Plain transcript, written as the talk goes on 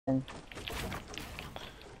You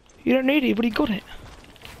don't need it, but he got it.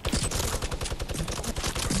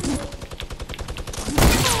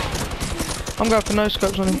 I'm going for no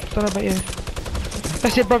scopes on him. Don't know about you.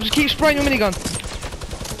 That's it, bro. Just keep spraying your minigun.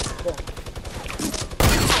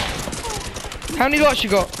 How many lights you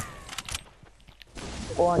got?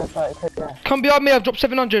 432, yeah. Come behind me. I've dropped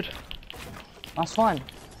 700. That's fine.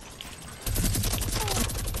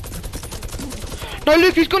 No,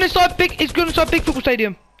 Luke. He's gone inside big. He's gone inside big football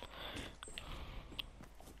stadium.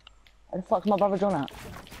 Where the fuck's my brother John at?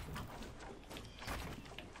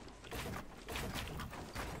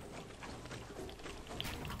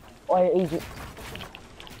 Oi, easy.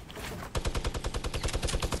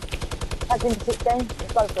 Tag into 16.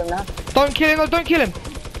 Let's go for him now. Don't kill him. No, don't kill him.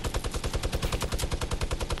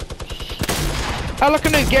 I like a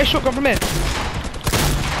nuke. Get a shotgun from here.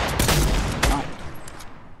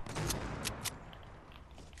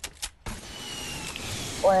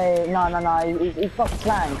 Wait, no, he's fucking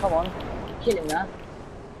flying, come on. Kill him now.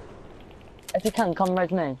 If you can, come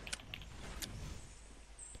res me.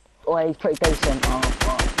 Wait, he's pretty decent. Oh,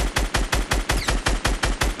 fuck.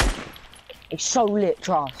 He's so lit,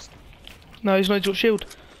 trust. No, he's not got shield.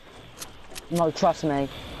 No, trust me.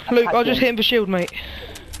 Luke, I'll just hit him for shield, mate.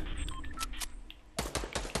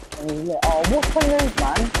 Oh, what's the news,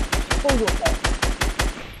 man? Pull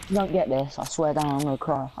yourself. You don't get this, I swear down, I'm gonna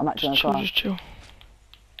cry. I'm actually gonna cry. Just chill.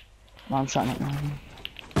 No, I'm shutting up now.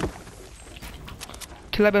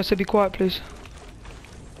 Tilabia said be quiet, please.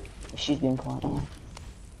 She's being quiet now.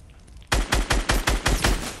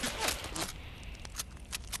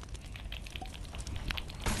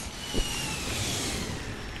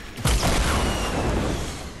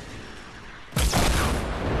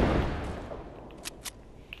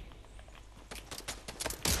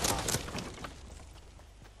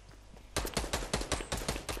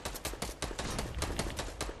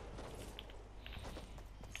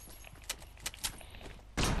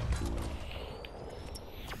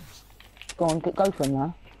 Go on, go for him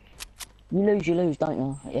now. You lose, don't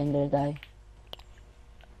you, at the end of the day?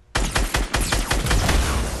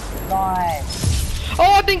 Nice!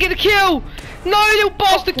 Oh, I didn't get a kill! No, little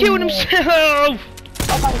bastard killed himself! I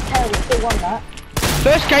don't care, we still won that.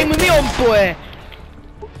 First game with me on, boy!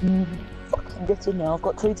 Fucking get in there, I've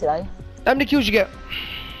got 2 today. How many kills you get?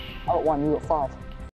 I got 1, you got 5.